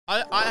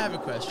I have a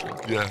question.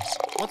 Yes.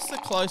 What's the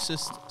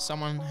closest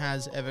someone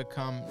has ever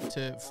come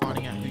to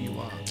finding out who you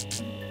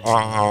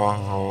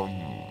are?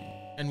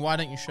 And why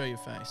don't you show your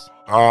face?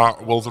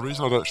 Well, the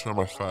reason I don't show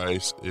my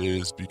face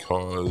is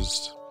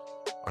because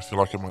I feel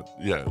like it might,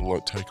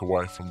 like take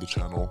away from the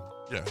channel.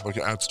 Yeah, like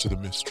it adds to the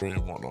mystery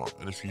and whatnot.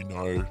 And if you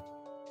know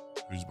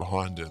who's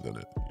behind it, then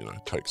it,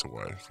 takes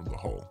away from the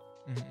whole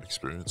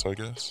experience, I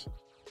guess.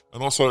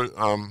 And also,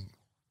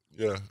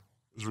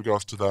 as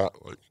regards to that,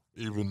 like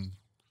even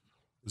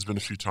there's been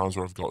a few times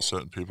where I've got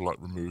certain people like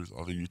remove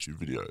other YouTube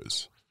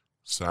videos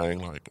saying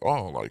like,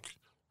 oh, like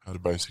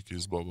HowToBasic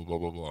is blah, blah, blah,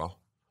 blah, blah.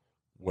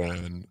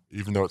 When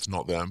even though it's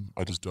not them,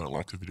 I just don't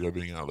like the video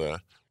being out there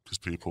because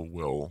people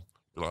will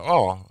be like,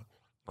 oh,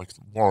 like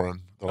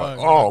Warren. They're like,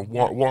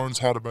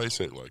 Warren's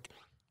HowToBasic. Like,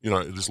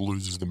 it just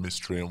loses the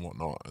mystery and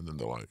whatnot. And then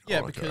they're like,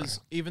 yeah, because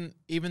even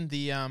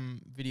the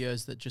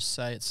videos that just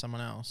say it's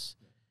someone else,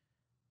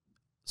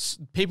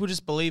 people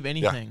just believe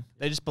anything. Yeah.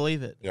 They just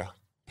believe it. Yeah.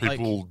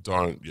 People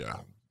don't,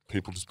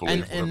 people just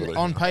believe whatever they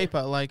on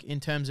paper, like in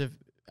terms of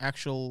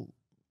actual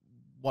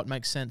what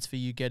makes sense for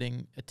you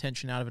getting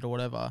attention out of it or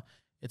whatever,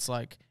 it's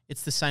like,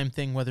 it's the same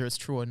thing whether it's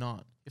true or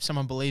not. If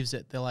someone believes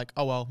it, they're like,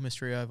 oh, well,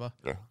 mystery over.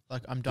 Yeah.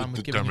 Like, I'm done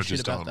with giving a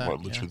shit about that. Like,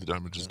 literally the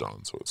damage is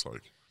done, so it's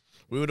like...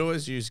 We would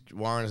always use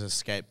Warren as a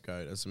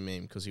scapegoat, as a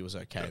meme, because he was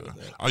okay with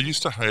it. I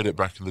used to hate it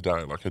back in the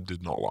day. Like, I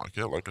did not like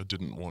it. Like, I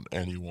didn't want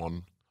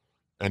anyone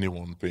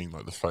being,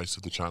 like, the face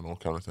of the channel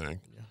kind of thing.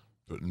 Yeah.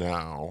 But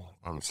now,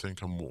 I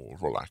think I'm more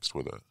relaxed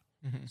with it.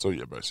 So,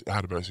 yeah, basically,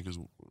 HowToBasic is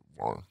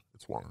Warren.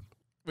 It's Warren.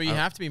 Well, you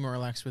have to be more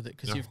relaxed with it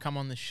because you've come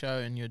on this show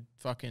and you're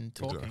fucking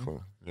talking. Exactly,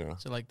 yeah.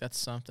 So, like, that's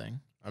something.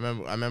 I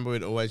remember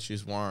we'd always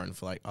use Warren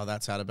for, like, oh,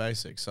 that's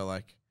HowToBasic. So,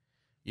 like,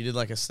 you did,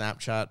 like, a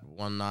Snapchat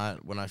one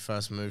night when I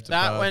first moved to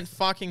Perth. That went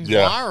fucking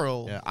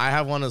viral. Yeah, I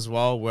have one as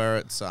well where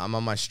it's I'm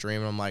on my stream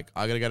and I'm like,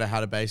 I got to go to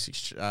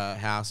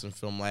HowToBasic's house and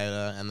film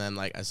later. And then,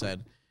 like I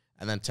said,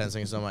 and then 10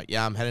 seconds, I'm like,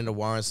 yeah, I'm heading to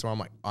Warren's tomorrow. I'm,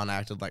 like,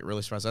 unacted, like,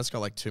 really surprised. That's got,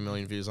 like, 2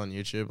 million views on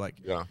YouTube. Like,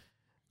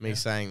 me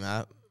saying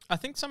that. I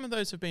think some of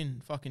those have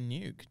been fucking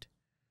nuked.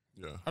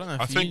 Yeah. I don't know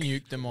if you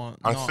nuked them or not.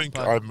 I think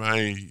I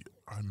may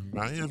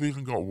have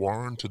even got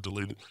Warren to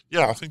delete it.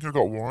 Yeah, I think I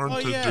got Warren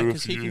to do it. Yeah,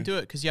 because he can do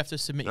it because you have to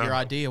submit your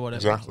ID or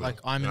whatever. Exactly. Like,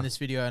 I'm in this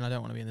video and I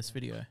don't want to be in this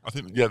video. I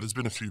think, there's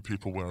been a few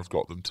people where I've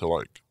got them to,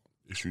 like,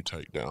 issue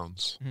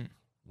takedowns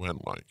when,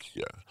 like,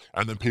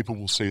 And then people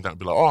will see that and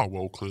be like, oh,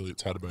 well, clearly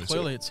it's HowToBasic.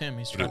 Clearly it's him.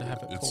 He's trying to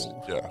have it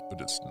pulled. Yeah,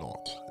 but it's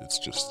not. It's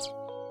just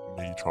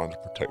me trying to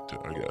protect it,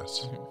 I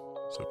guess.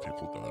 So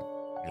people don't,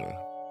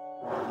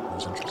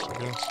 lose interest, I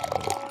guess.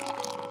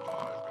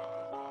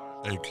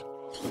 Egg.